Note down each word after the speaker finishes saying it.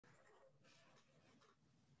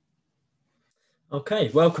Okay,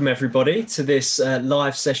 welcome everybody to this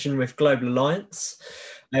live session with Global Alliance.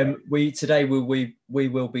 Today we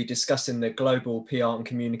will be discussing the global PR and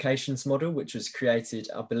communications model, which was created,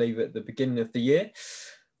 I believe, at the beginning of the year.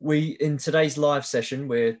 In today's live session,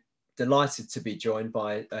 we're delighted to be joined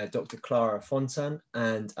by Dr. Clara Fontan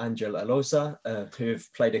and Angela Alloza, who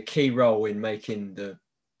have played a key role in making the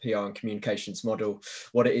PR and communications model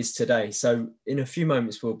what it is today. So in a few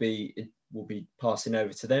moments, we'll be passing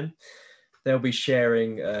over to them. They'll be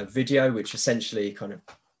sharing a video, which essentially kind of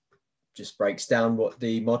just breaks down what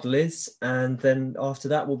the model is. And then after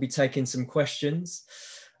that, we'll be taking some questions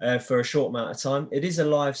for a short amount of time. It is a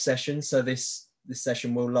live session, so this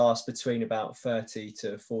session will last between about 30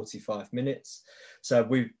 to 45 minutes. So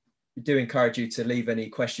we do encourage you to leave any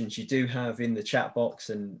questions you do have in the chat box,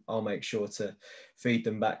 and I'll make sure to feed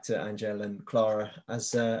them back to Angela and Clara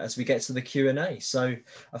as we get to the Q&A. So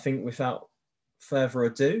I think without further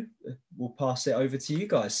ado, we'll pass it over to you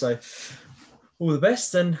guys. So all the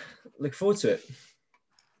best and look forward to it.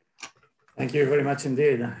 Thank you very much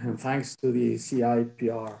indeed. And thanks to the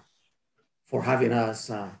CIPR for having us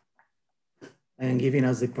and giving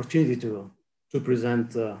us the opportunity to present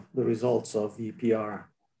the results of the PR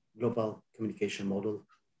global communication model.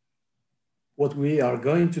 What we are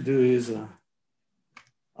going to do is,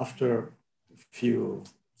 after a few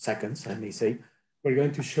seconds, I may say, we're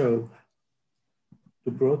going to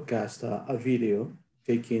broadcast a video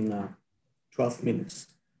taking 12 minutes.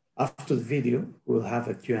 After the video, we'll have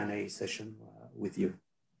a Q&A session with you.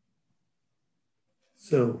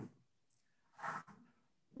 So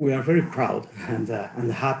we are very proud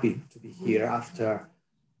and happy to be here after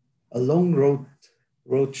a long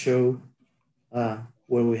road show where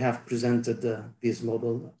we have presented this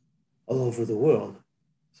model all over the world.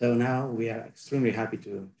 So now we are extremely happy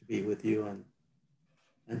to be with you and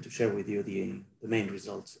to share with you the main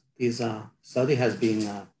results. This study has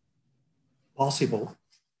been possible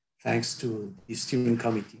thanks to the steering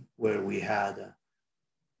committee, where we had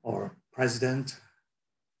our president,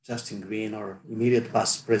 Justin Green, our immediate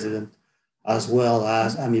past president, as well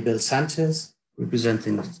as Amibel Sanchez,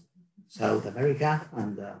 representing South America,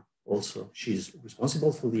 and also she's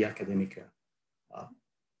responsible for the academic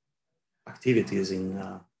activities in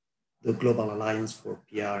the Global Alliance for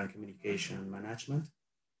PR and Communication Management.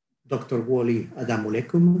 Dr. Wally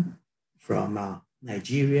Adamulekum from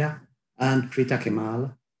Nigeria, and Prita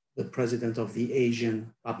Kemal, the president of the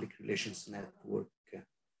Asian Public Relations Network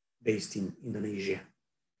based in Indonesia.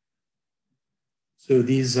 So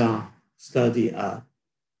this study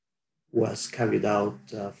was carried out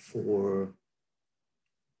for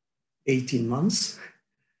 18 months.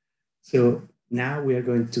 So now we are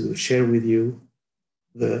going to share with you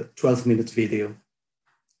the 12-minute video,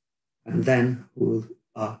 and then we'll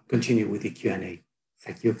continue with the Q&A.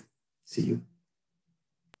 Thank you. See you.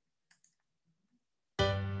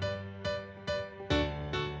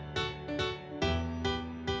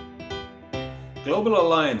 Global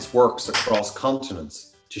Alliance works across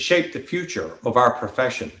continents to shape the future of our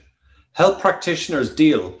profession, help practitioners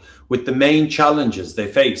deal with the main challenges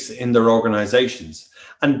they face in their organizations,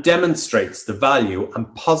 and demonstrates the value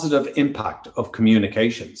and positive impact of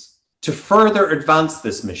communications. To further advance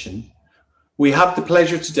this mission, we have the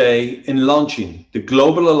pleasure today in launching the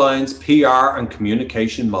Global Alliance PR and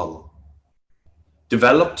Communication Model.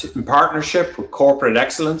 Developed in partnership with Corporate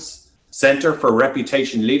Excellence, Center for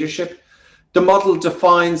Reputation Leadership, the model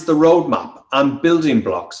defines the roadmap and building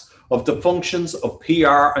blocks of the functions of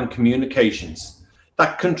PR and communications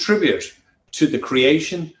that contribute to the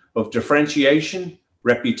creation of differentiation,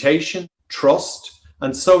 reputation, trust,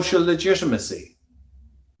 and social legitimacy.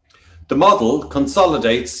 The model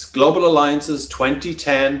consolidates Global Alliance's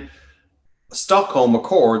 2010 Stockholm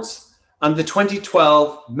Accords and the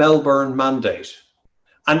 2012 Melbourne Mandate,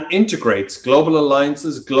 and integrates Global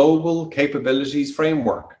Alliance's Global Capabilities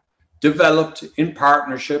Framework, developed in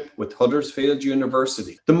partnership with Huddersfield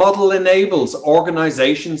University. The model enables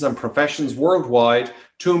organizations and professions worldwide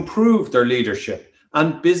to improve their leadership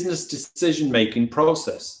and business decision-making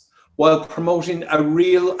process, while promoting a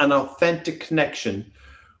real and authentic connection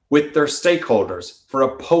with their stakeholders for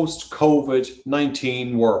a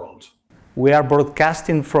post-COVID-19 world. We are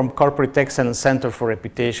broadcasting from Corporate Excellence Center for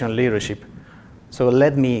Reputation Leadership. So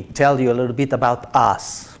let me tell you a little bit about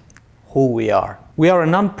us, who we are. We are a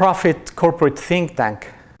non-profit corporate think tank,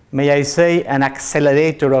 may I say an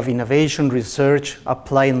accelerator of innovation research,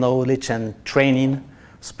 applied knowledge and training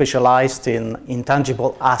specialized in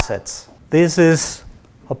intangible assets. This is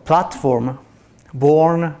a platform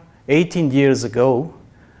born 18 years ago,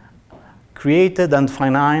 created and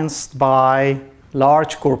financed by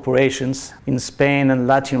large corporations in Spain and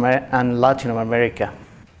Latin America.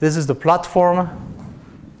 This is the platform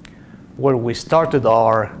where we started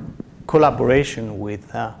our collaboration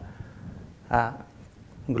with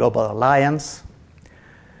Global Alliance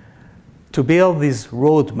to build this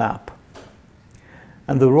roadmap.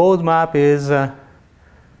 And the roadmap is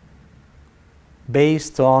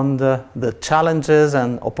based on the challenges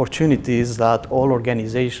and opportunities that all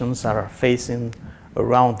organizations are facing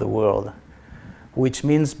around the world, which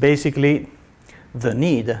means basically the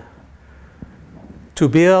need to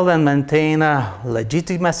build and maintain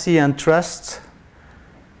legitimacy and trust,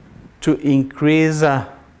 to increase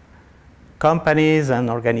companies and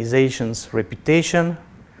organizations' reputation,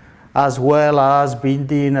 as well as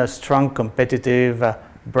building a strong competitive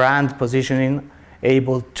brand positioning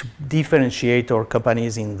able to differentiate our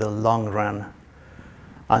companies in the long run.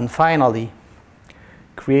 And finally,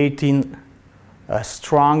 creating a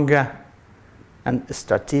strong and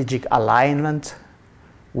strategic alignment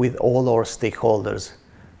with all our stakeholders,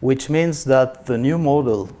 which means that the new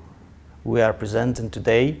model we are presenting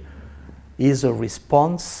today is a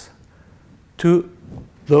response to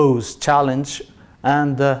those challenges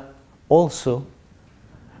and also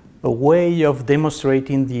a way of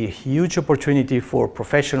demonstrating the huge opportunity for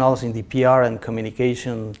professionals in the PR and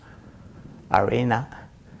communication arena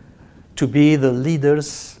to be the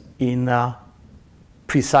leaders in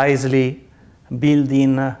precisely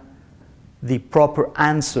building the proper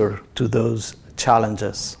answer to those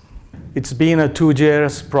challenges. It's been a 2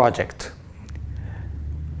 years project.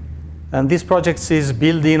 And this project is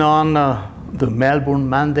building on the Melbourne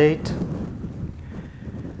mandate,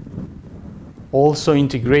 also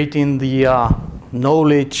integrating the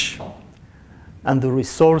knowledge and the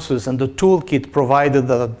resources and the toolkit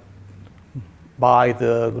provided by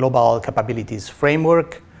the Global Capabilities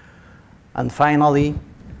Framework. And finally,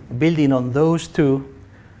 building on those two,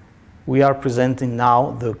 we are presenting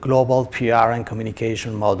now the Global PR and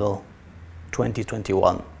Communication Model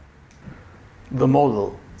 2021. The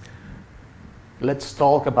model. Let's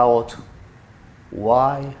talk about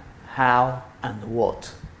why, how, and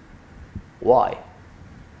what. Why?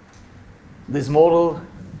 This model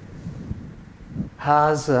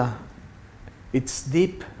has its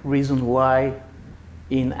deep reason why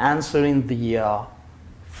in answering the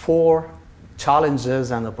 4 challenges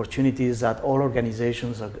and opportunities that all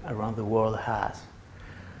organizations around the world has.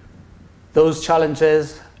 Those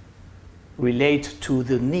challenges relate to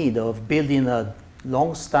the need of building a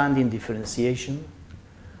long-standing differentiation,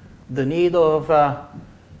 the need of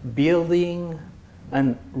building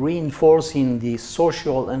and reinforcing the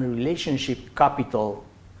social and relationship capital.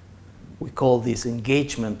 We call this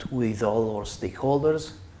engagement with all our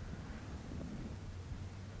stakeholders.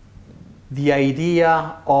 The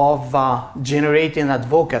idea of generating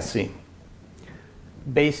advocacy,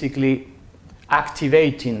 basically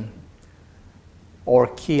activating our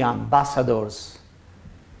key ambassadors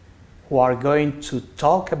who are going to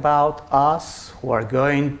talk about us, who are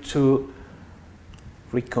going to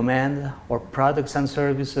recommend our products and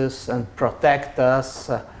services and protect us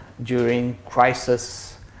during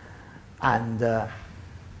crisis and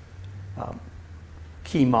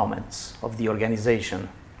key moments of the organization.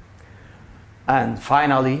 And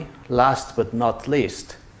finally, last but not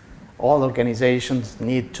least, all organizations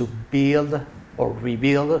need to build or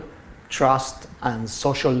rebuild trust and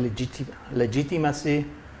social legitimacy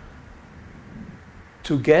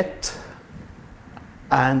to get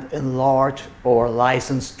and enlarge our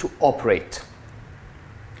license to operate.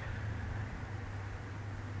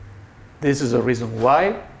 This is the reason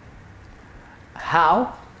why.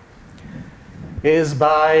 How? Is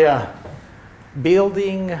by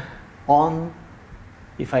building on,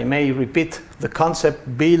 if I may repeat the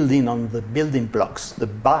concept, building on the building blocks,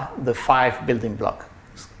 the 5 building blocks,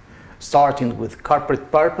 starting with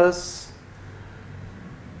corporate purpose,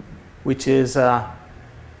 which is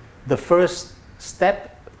the first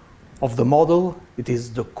step of the model. It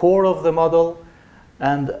is the core of the model,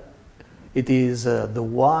 and it is the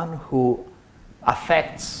one who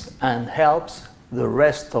affects and helps the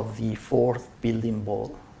rest of the 4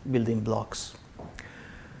 building blocks.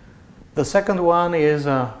 The second one is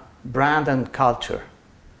brand and culture.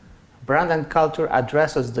 Brand and culture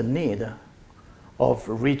addresses the need of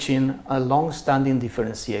reaching a long-standing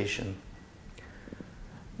differentiation.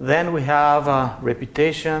 Then we have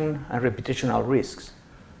reputation and reputational risks.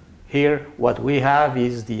 Here, what we have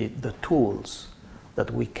is the tools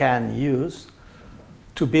that we can use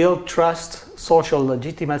to build trust, social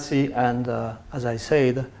legitimacy, and as I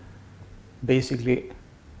said, basically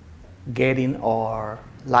getting our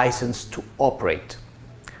license to operate.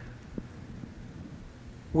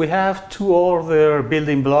 We have two other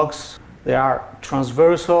building blocks. They are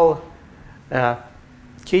transversal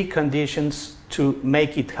key conditions to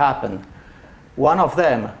make it happen. One of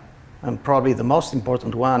them, and probably the most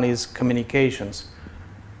important one, is communications.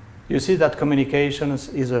 You see that communications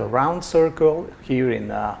is a round circle here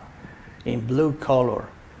in blue color.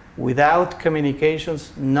 Without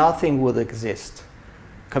communications, nothing would exist.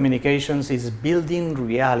 Communications is building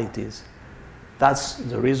realities. That's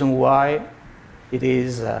the reason why it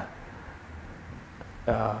is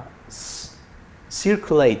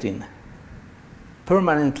circulating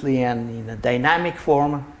permanently and in a dynamic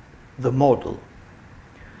form the model.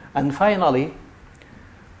 And finally,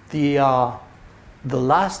 the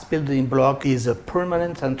last building block is a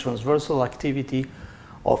permanent and transversal activity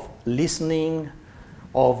of listening,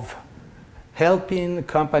 of helping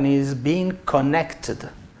companies being connected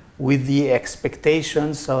with the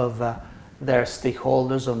expectations of their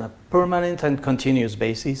stakeholders on a permanent and continuous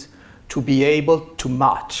basis to be able to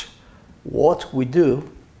match what we do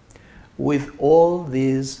with all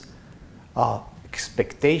these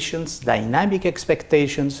expectations, dynamic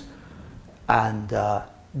expectations, and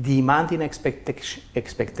demanding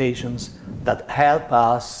expectations that help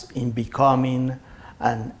us in becoming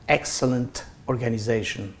an excellent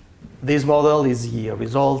organization. This model is the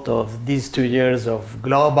result of these 2 years of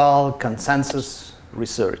global consensus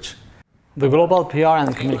research. The global PR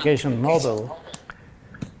and communication model,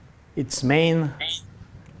 its main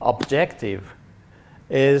objective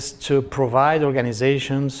is to provide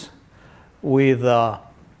organizations with the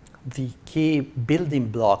key building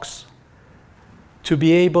blocks to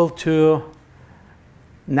be able to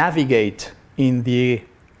navigate in the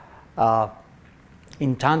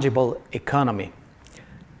intangible economy.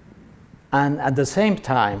 And at the same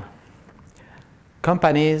time,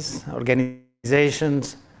 companies,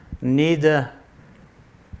 organizations need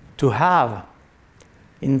to have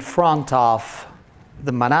in front of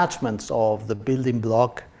the management of the building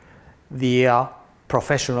block the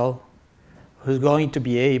professional who's going to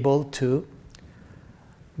be able to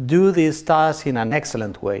do this task in an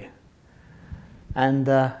excellent way and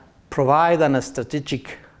provide a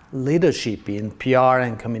strategic leadership in PR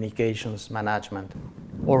and communications management.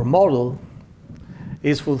 Our model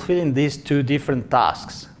is fulfilling these two different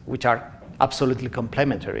tasks, which are absolutely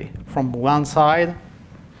complementary. From one side,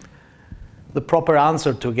 the proper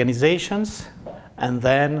answer to organizations, and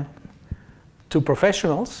then to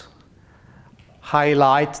professionals,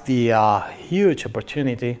 highlight the huge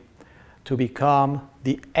opportunity to become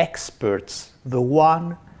the experts, the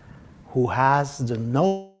one who has the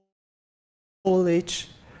knowledge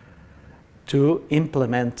to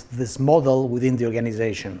implement this model within the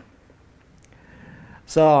organization.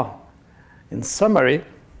 So, in summary,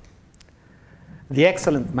 the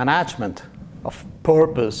excellent management of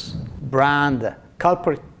purpose, brand,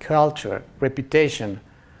 corporate culture, reputation,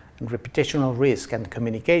 and reputational risk and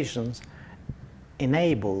communications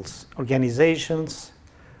enables organizations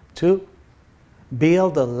to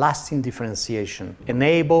build a lasting differentiation,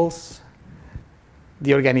 enables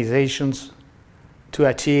the organizations to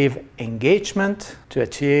achieve engagement, to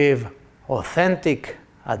achieve authentic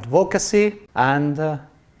advocacy and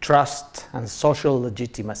trust and social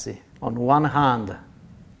legitimacy. On one hand,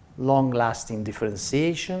 long-lasting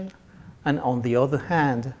differentiation, and on the other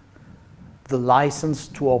hand, the license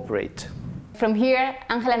to operate. From here,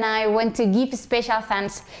 Angela and I want to give special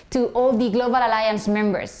thanks to all the Global Alliance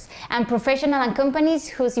members and professionals and companies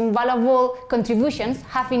whose invaluable contributions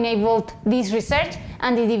have enabled this research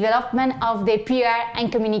and the development of the PR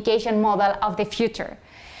and communication model of the future.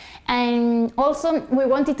 And also, we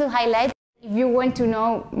wanted to highlight, if you want to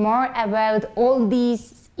know more about all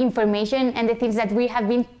this information and the things that we have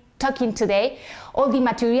been talking today, all the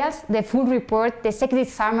materials, the full report, the executive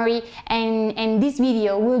summary, and this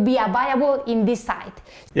video will be available in this site.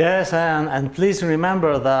 Yes, and please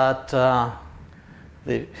remember that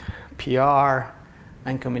the PR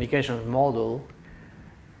and communication model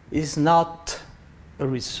is not a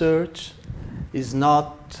research, is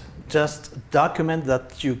not just a document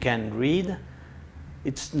that you can read.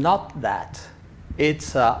 It's not that.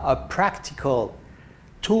 It's a practical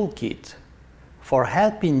toolkit for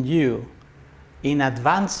helping you in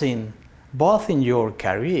advancing both in your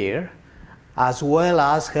career as well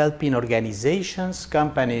as helping organizations,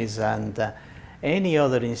 companies, and any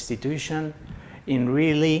other institution in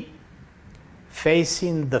really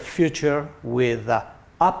facing the future with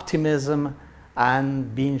optimism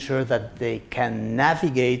and being sure that they can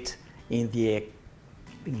navigate in the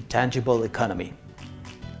intangible economy.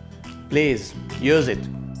 Please use it.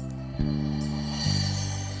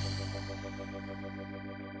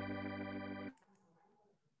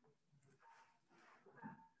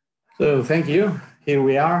 So thank you. Here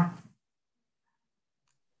we are.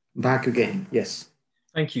 Back again. Yes.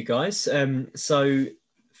 Thank you, guys. So,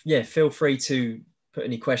 yeah, feel free to put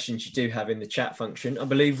any questions you do have in the chat function. I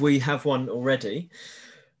believe we have one already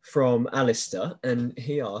from Alistair, and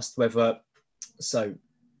he asked whether, so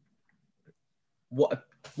what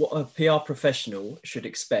a PR professional should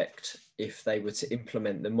expect if they were to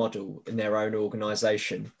implement the model in their own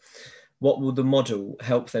organization. What will the model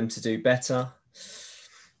help them to do better?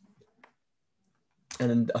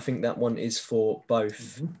 And I think that one is for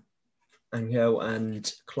both Angel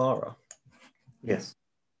and Clara. Yes.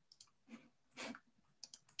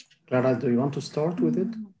 Clara, do you want to start with it?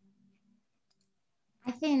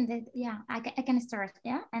 I think that, yeah, I can start,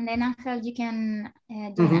 yeah? And then Angel, you can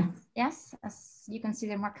do that, yes? As you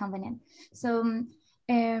consider more convenient. So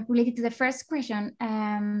related to the first question,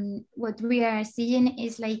 what we are seeing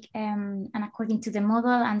is like, and according to the model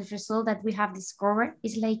and the result that we have discovered,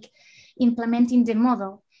 is like implementing the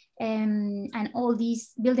model and all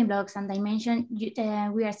these building blocks and dimension.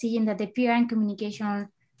 We are seeing that the PR and communication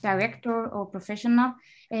director or professional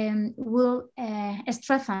will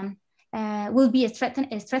be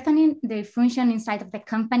strengthening their function inside of the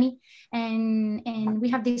company. And we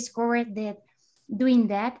have discovered that doing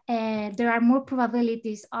that, there are more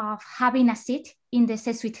probabilities of having a seat in the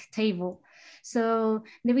C-suite table. So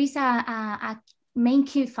there is a main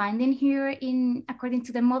key finding here according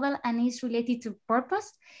to the model, and is related to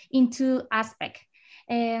purpose in two aspects.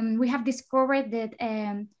 We have discovered that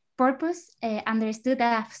purpose understood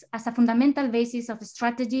as a fundamental basis of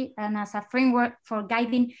strategy and as a framework for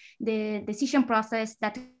guiding the decision process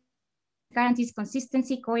that guarantees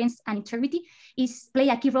consistency, coherence, and integrity, play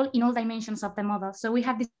a key role in all dimensions of the model. So we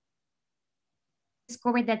have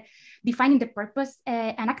discovered that defining the purpose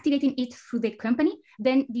and activating it through the company,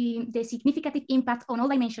 then the significant impact on all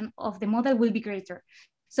dimensions of the model will be greater.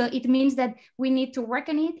 So it means that we need to work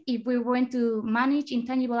on it if we want to manage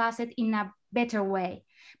intangible assets in a better way.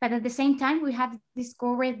 But at the same time, we have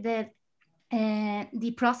discovered that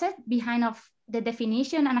the process behind of the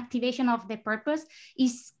definition and activation of the purpose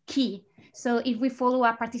is key. So if we follow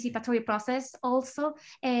a participatory process also,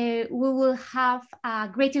 we will have a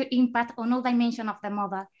greater impact on all dimensions of the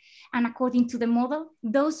model. And according to the model,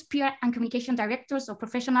 those PR and communication directors or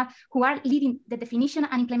professionals who are leading the definition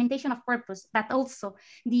and implementation of purpose, but also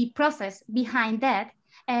the process behind that,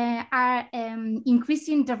 are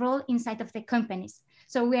increasing the role inside of the companies.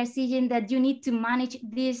 So we are seeing that you need to manage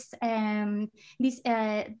this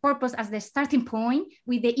purpose as the starting point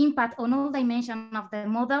with the impact on all dimensions of the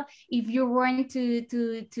model if you want to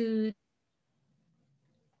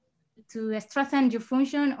strengthen your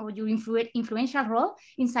function or your influential role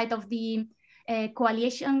inside of the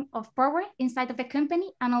coalition of power inside of the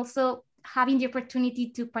company, and also having the opportunity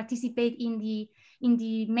to participate in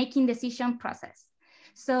the making decision process.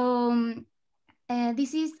 So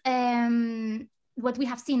this is what we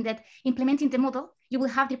have seen, that implementing the model, you will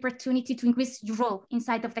have the opportunity to increase your role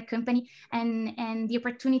inside of the company and the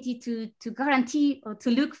opportunity to guarantee or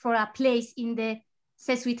to look for a place in the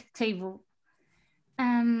C-suite table.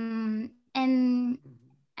 And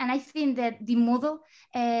I think that the model,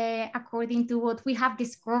 according to what we have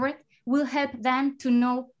discovered, will help them to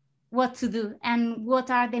know what to do and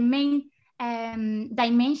what are the main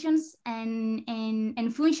dimensions and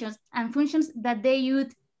functions that they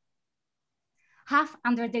would have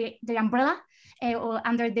under their umbrella or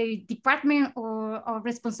under their department or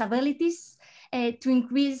responsibilities to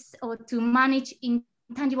increase or to manage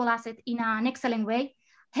intangible assets in an excellent way,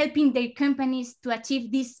 helping their companies to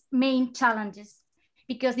achieve these main challenges.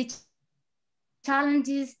 Because the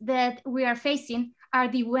challenges that we are facing are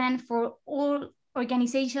the one for all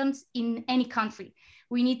organizations in any country.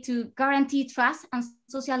 We need to guarantee trust and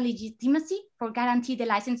social legitimacy for guarantee the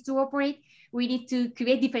license to operate. We need to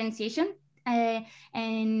create differentiation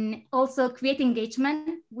and also create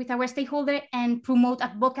engagement with our stakeholder and promote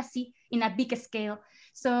advocacy in a big scale.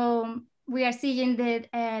 So we are seeing that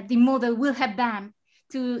the model will help them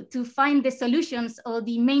to find the solutions or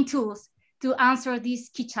the main tools to answer these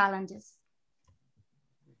key challenges.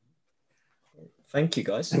 Thank you,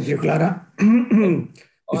 guys. Thank you, Clara.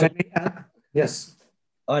 If I may add, yes.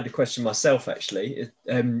 I had a question myself, actually.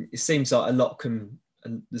 It seems like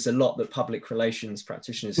there's a lot that public relations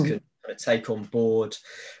practitioners can kind of take on board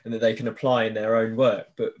and that they can apply in their own work.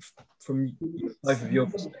 But from both of your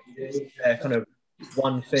perspectives, is there kind of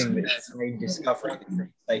one thing that's the main discovery that you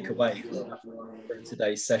take away from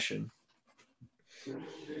today's session?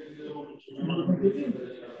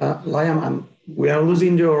 Liam, we are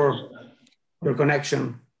losing your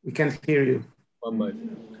connection. We can't hear you. One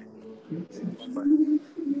moment.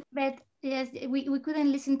 But Yes, we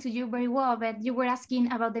couldn't listen to you very well, but you were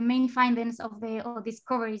asking about the main findings of the or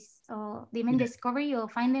discoveries or the main discovery or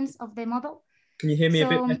findings of the model. Can you hear me a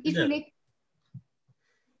bit better It's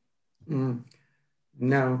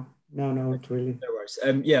now? No, not really. No worries.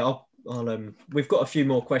 Yeah, I'll we've got a few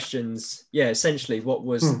more questions. Yeah, essentially, what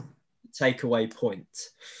was the takeaway point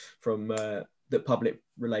from that public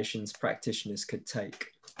relations practitioners could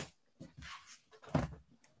take?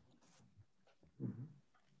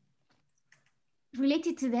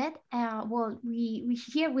 Related to that, well, we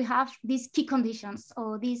have these key conditions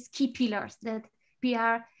or these key pillars that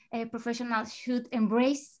PR professionals should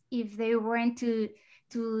embrace if they want to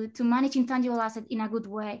manage intangible assets in a good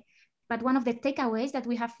way. But one of the takeaways that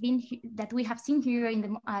we have seen here in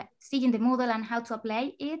the seeing the model and how to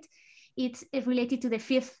apply it, it's related to the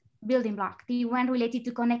fifth building block, the one related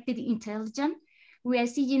to connected intelligence. We are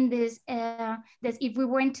seeing this that if we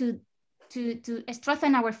want to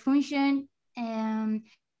strengthen our function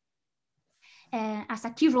as a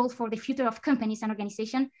key role for the future of companies and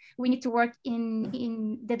organizations, we need to work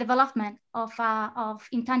in the development of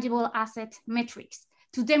intangible asset metrics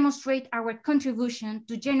to demonstrate our contribution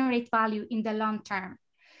to generate value in the long term.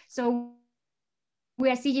 So we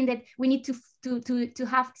are seeing that we need to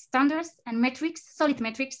have standards and metrics, solid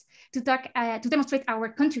metrics, to demonstrate our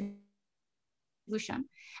contribution,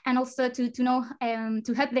 and also to know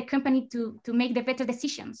to help the company to make the better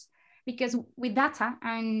decisions. Because with data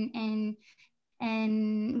and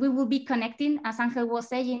we will be connecting, as Angel was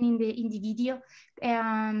saying in the video,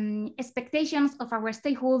 expectations of our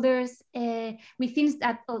stakeholders with things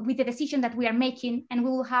that with the decision that we are making, and we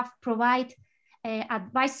will have provide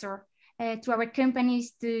advisor to our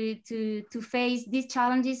companies to face these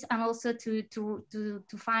challenges, and also to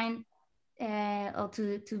find or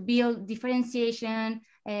to build differentiation,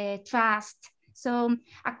 trust. So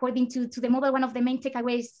according to the model, one of the main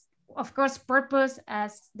takeaways, of course, purpose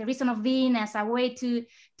as the reason of being, as a way to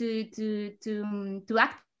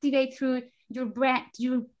activate through your brand,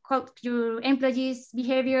 your employees'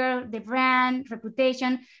 behavior, the brand,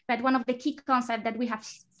 reputation. But one of the key concepts that we have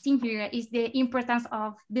seen here is the importance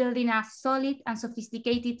of building a solid and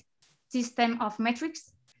sophisticated system of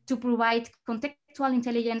metrics to provide contextual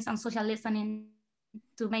intelligence and social listening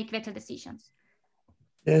to make better decisions.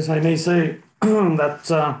 Yes, I may say that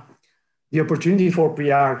the opportunity for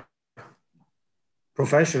PR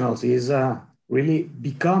professionals is really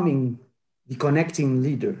becoming the connecting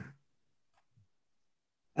leader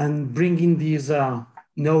and bringing this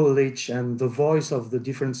knowledge and the voice of the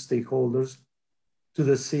different stakeholders to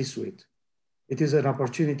the C-suite. It is an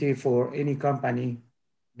opportunity for any company,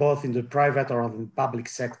 both in the private or in the public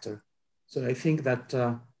sector. So I think that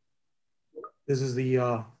this is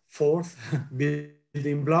the fourth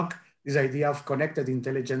building block, this idea of connected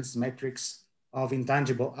intelligence metrics of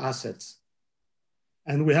intangible assets.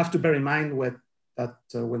 And we have to bear in mind that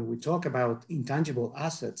when we talk about intangible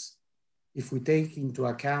assets, if we take into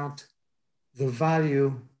account the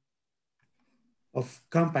value of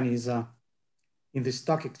companies in the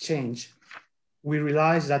stock exchange, we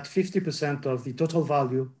realize that 50% of the total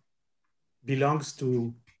value belongs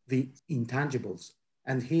to the intangibles.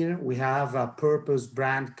 And here we have a purpose,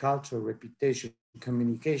 brand, culture, reputation,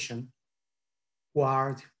 communication,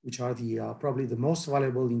 which are the probably the most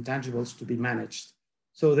valuable intangibles to be managed.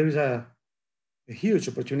 So there is a huge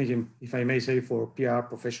opportunity, if I may say, for PR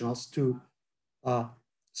professionals to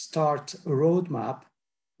start a roadmap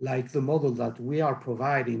like the model that we are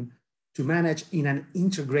providing to manage in an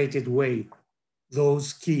integrated way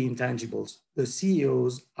those key intangibles. The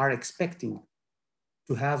CEOs are expecting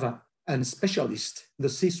to have a specialist, the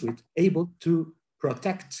C-suite, able to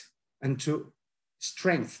protect and to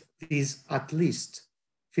strengthen these at least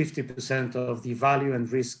 50% of the value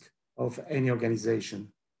and risk of any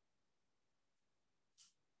organization.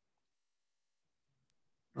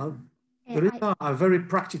 There is a very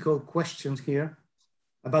practical question here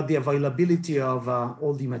about the availability of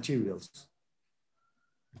all the materials.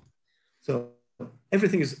 So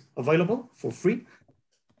everything is available for free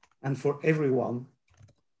and for everyone.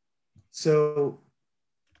 So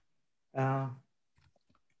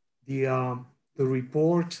the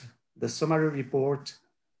report, the summary report,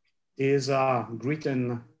 is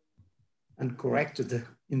written and corrected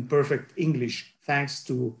in perfect English, thanks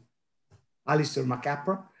to Alistair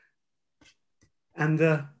McCapra. And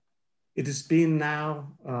it is being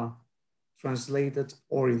now translated,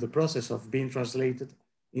 or in the process of being translated,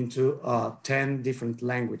 into 10 different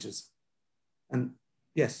languages. And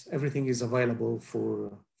yes, everything is available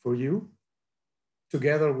for you,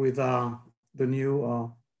 together with the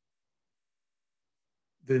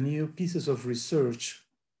new pieces of research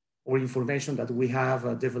or information that we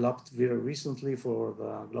have developed very recently for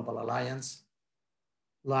the Global Alliance,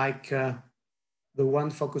 like the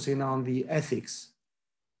one focusing on the ethics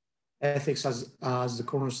as the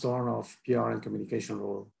cornerstone of PR and communication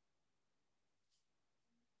role.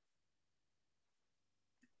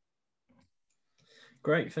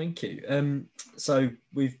 Great, thank you. So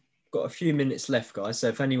we've got a few minutes left, guys. So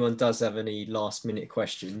if anyone does have any last minute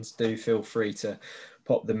questions, do feel free to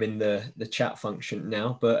pop them in the chat function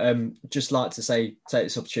now. But just like to take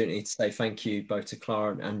this opportunity to say thank you both to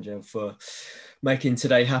Clara and Angel for making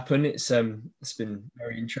today happen. It's been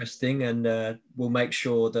very interesting, and we'll make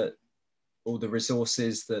sure that all the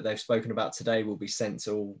resources that they've spoken about today will be sent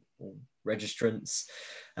to all registrants.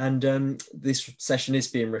 And this session is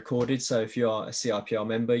being recorded, so if you are a CIPR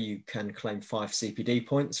member, you can claim 5 CPD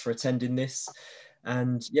points for attending this.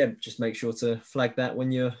 And yeah, just make sure to flag that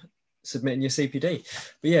when you're submitting your CPD.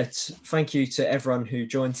 But yeah, thank you to everyone who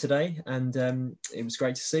joined today, and it was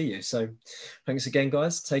great to see you. So thanks again,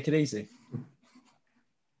 guys. Take it easy.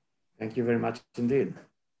 Thank you very much indeed.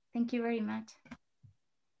 Thank you very much.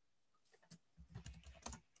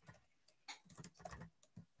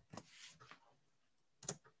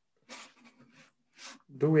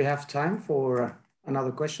 Do we have time for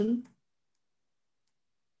another question?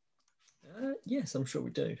 Yes, I'm sure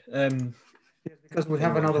we do. Yes, because we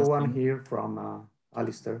have another one here from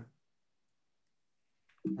Alistair.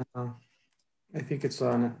 I think it's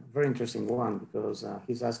a very interesting one, because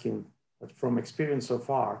he's asking, from experience so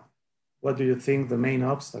far, what do you think the main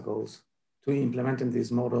obstacles to implementing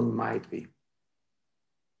this model might be?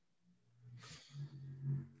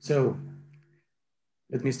 So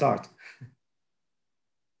let me start.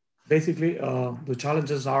 Basically, the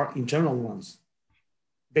challenges are internal ones.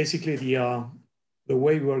 Basically, the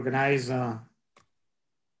way we organize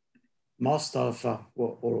most of,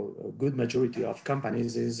 or a good majority of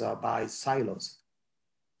companies is by silos.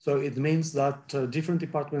 So it means that different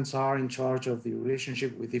departments are in charge of the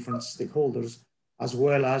relationship with different stakeholders, as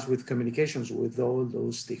well as with communications with all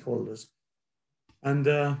those stakeholders. And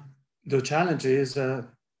the challenge is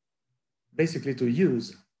basically to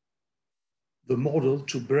use the model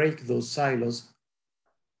to break those silos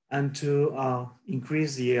and to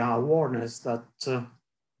increase the awareness that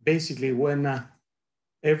basically when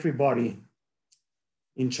everybody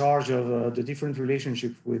in charge of the different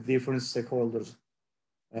relationships with different stakeholders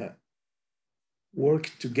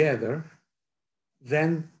work together,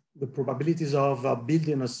 then the probabilities of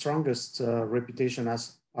building a strongest reputation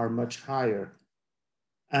are much higher.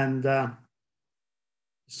 And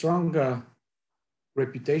stronger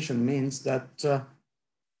reputation means that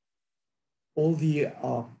all the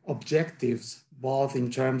objectives, both in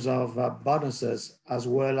terms of bonuses as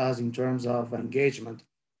well as in terms of engagement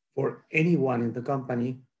for anyone in the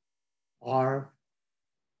company, are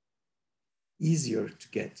easier to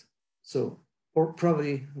get. So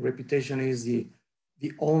probably reputation is the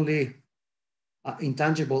only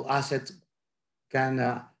intangible asset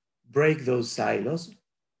can break those silos,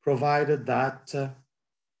 provided that,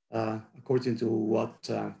 according to what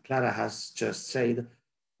Clara has just said,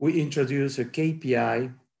 we introduce a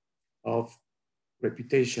KPI of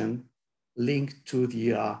reputation linked to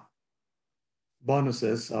the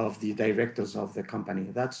bonuses of the directors of the company.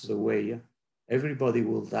 That's the way everybody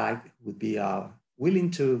would be willing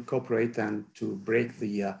to cooperate and to break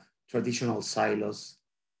the traditional silos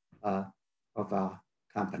of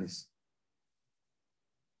companies.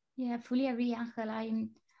 Yeah, fully agree, Angel.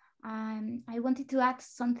 I wanted to add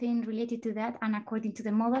something related to that. And according to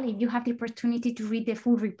the model, if you have the opportunity to read the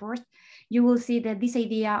full report, you will see that this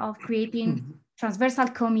idea of creating transversal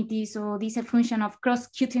committees, or this function of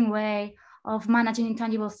cross-cutting way of managing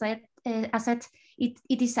intangible assets, it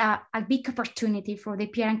is a big opportunity for the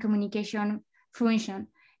PR and communication function,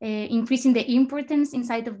 increasing the importance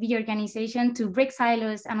inside of the organization to break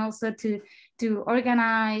silos and also to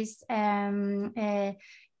organize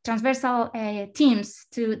transversal teams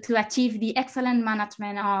to achieve the excellent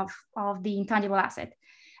management of the intangible asset.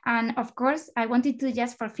 And of course, I wanted to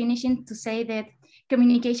just for finishing to say that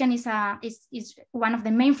communication is one of the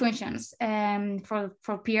main functions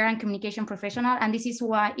for PR and communication professional, and this is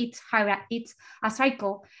why it's a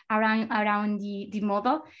cycle around the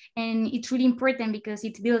model, and it's really important because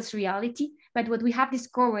it builds reality. But what we have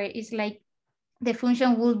discovered is like the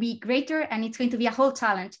function will be greater, and it's going to be a whole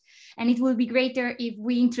challenge, and it will be greater if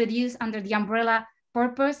we introduce under the umbrella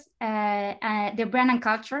purpose the brand and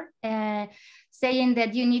culture. saying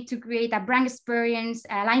that you need to create a brand experience,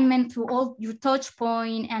 alignment through all your touch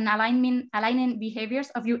point, and aligning behaviors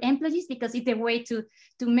of your employees, because it's the way to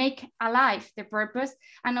make alive the purpose.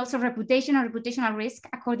 And also reputation and reputational risk,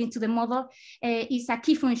 according to the model, is a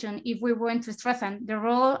key function if we want to strengthen the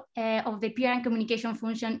role of the PR and communication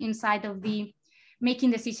function inside of the making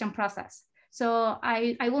decision process. So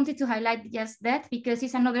I wanted to highlight just that, because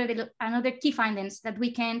it's another key findings that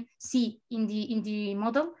we can see in the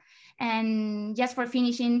model. And just for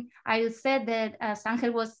finishing, I said that, as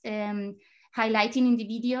Angel was highlighting in the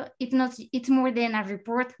video, it's more than a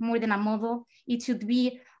report, more than a model. It should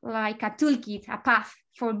be like a toolkit, a path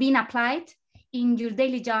for being applied in your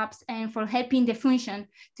daily jobs and for helping the function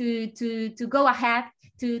to go ahead,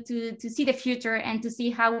 to see the future and to see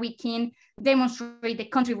how we can demonstrate the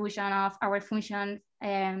contribution of our function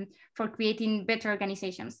for creating better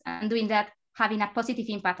organizations, and doing that, having a positive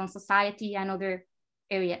impact on society and other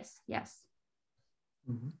areas. Yes.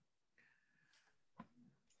 Mm-hmm.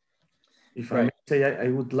 If I may say, I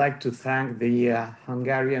would like to thank the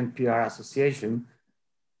Hungarian PR Association,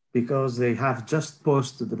 because they have just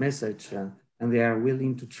posted the message and they are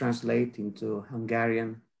willing to translate into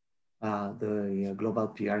Hungarian the global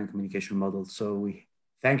PR and communication model. So we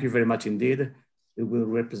thank you very much indeed. It will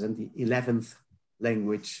represent the 11th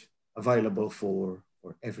language available for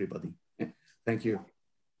everybody. Thank you.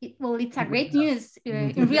 Well, it's a great news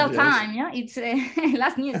in real time. Yeah, it's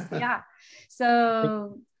last news. Yeah.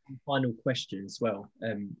 So final question as well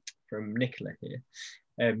from Nicola here.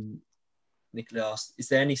 Nicola asked, is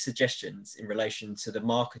there any suggestions in relation to the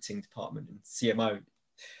marketing department and CMO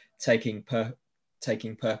taking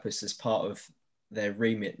purpose as part of their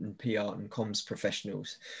remit and PR and comms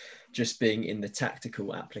professionals, just being in the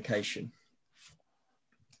tactical application?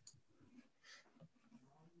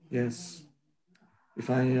 Yes. If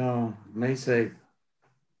I may say,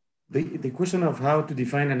 the question of how to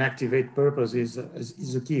define and activate purpose is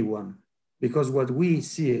a key one, because what we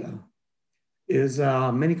see is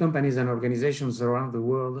many companies and organizations around the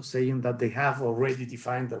world saying that they have already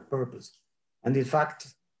defined their purpose. And in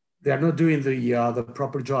fact, they are not doing the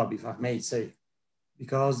proper job, if I may say,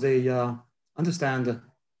 because they understand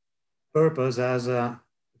purpose as a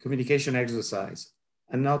communication exercise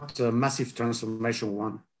and not a massive transformation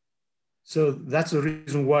one. So that's the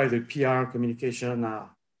reason why the PR communication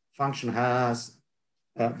function has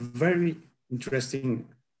a very interesting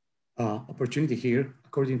opportunity here,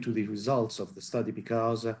 according to the results of the study,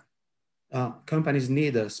 because companies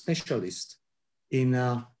need a specialist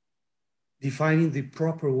in defining the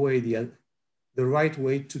proper way, the right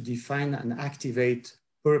way to define and activate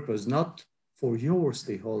purpose, not for your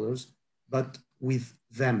stakeholders, but with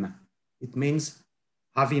them. It means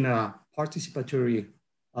having a participatory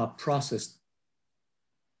process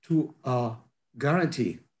to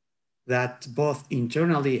guarantee that both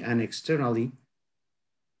internally and externally,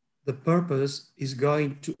 the purpose is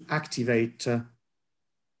going to activate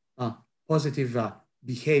positive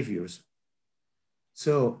behaviors.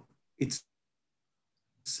 So it's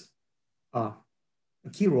a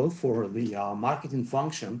key role for the marketing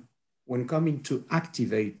function when coming to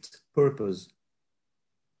activate purpose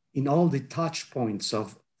in all the touch points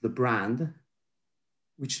of the brand,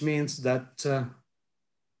 which means that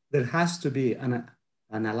there has to be an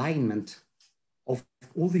alignment of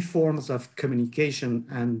all the forms of communication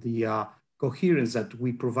and the coherence that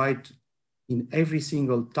we provide in every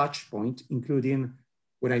single touch point, including,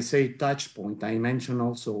 when I say touch point, I mention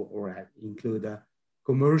also, or I include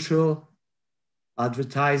commercial,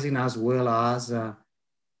 advertising, as well as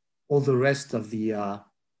all the rest of the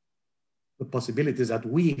possibilities that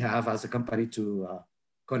we have as a company to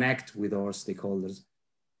connect with our stakeholders.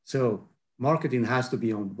 So marketing has to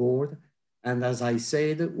be on board. And as I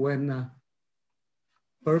said, when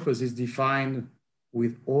purpose is defined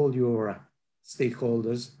with all your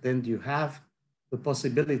stakeholders, then you have the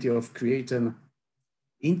possibility of creating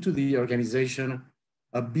into the organization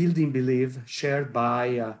a building belief shared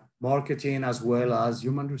by marketing as well as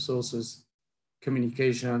human resources,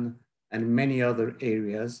 communication, and many other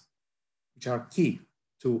areas, which are key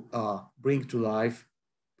to bring to life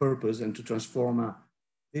purpose and to transform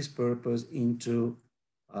this purpose into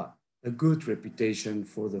a good reputation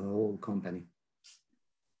for the whole company.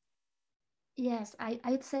 Yes,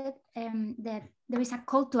 I said that there is a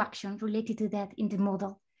call to action related to that in the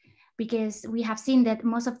model, because we have seen that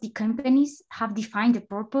most of the companies have defined the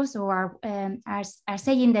purpose or are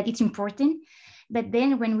saying that it's important, but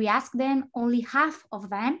then when we ask them, only half of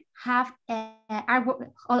them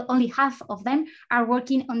are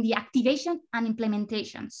working on the activation and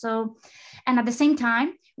implementation. So, and at the same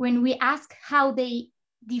time, when we ask how they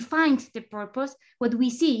defined the purpose, what we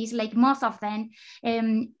see is like most of them,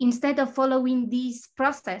 instead of following this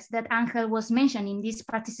process that Angel was mentioning, this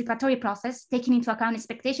participatory process, taking into account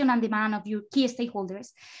expectation and demand of your key stakeholders,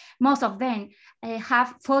 most of them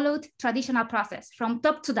have followed traditional process from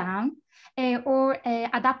top to down, or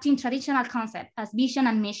adapting traditional concept as vision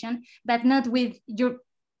and mission, but not with your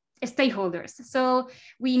stakeholders. So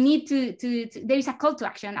we need to there is a call to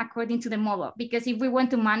action according to the model, because if we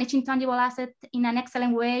want to manage intangible assets in an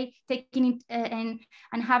excellent way, taking it and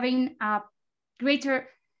having a greater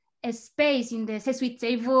space in the C-suite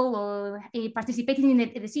table or participating in the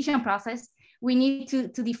decision process, we need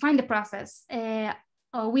to define the process,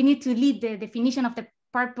 or we need to lead the definition of the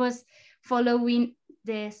purpose following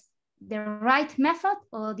the right method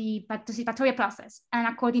or the participatory process. And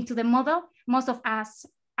according to the model, most of us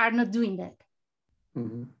are not doing that.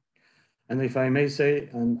 Mm-hmm. And if I may say,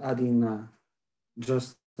 and adding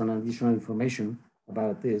just an additional information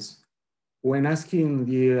about this, when asking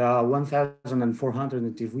the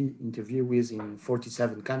 1,400 interviewees in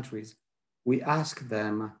 47 countries, we asked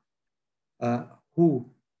them who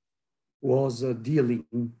was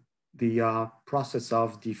dealing the process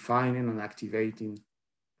of defining and activating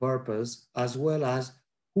purpose, as well as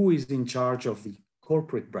who is in charge of the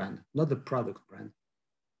corporate brand, not the product brand.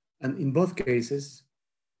 And in both cases,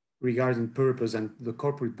 regarding purpose and the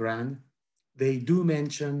corporate brand, they do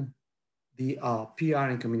mention the PR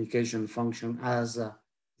and communication function as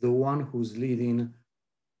the one who's leading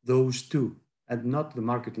those two, and not the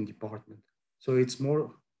marketing department. So it's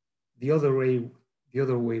more the other way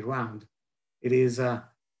around. It is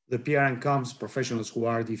the PR and comms professionals who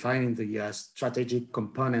are defining the strategic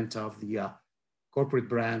component of the corporate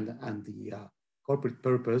brand and the corporate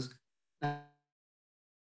purpose.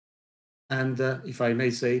 And if I may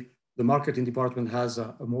say, the marketing department has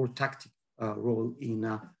a more tactical role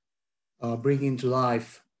in bringing to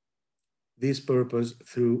life this purpose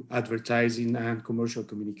through advertising and commercial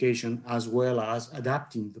communication, as well as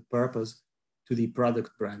adapting the purpose to the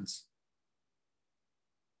product brands.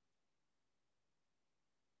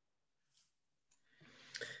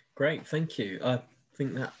 Great, thank you. I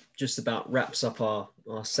think that just about wraps up our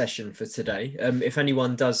session for today. If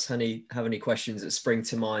anyone does have any questions that spring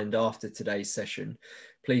to mind after today's session,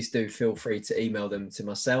 please do feel free to email them to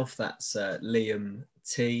myself. That's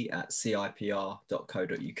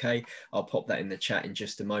liamt@cipr.co.uk. I'll pop that in the chat in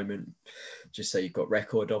just a moment, just so you've got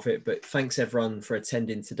record of it. But thanks everyone for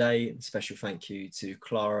attending today. Special thank you to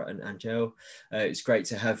Clara and Angel. It's great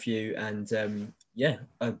to have you. And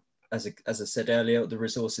as I said earlier, the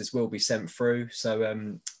resources will be sent through, so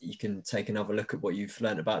you can take another look at what you've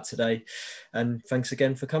learned about today. And thanks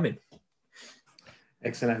again for coming.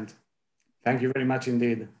 Excellent. Thank you very much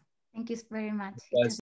indeed. Thank you very much.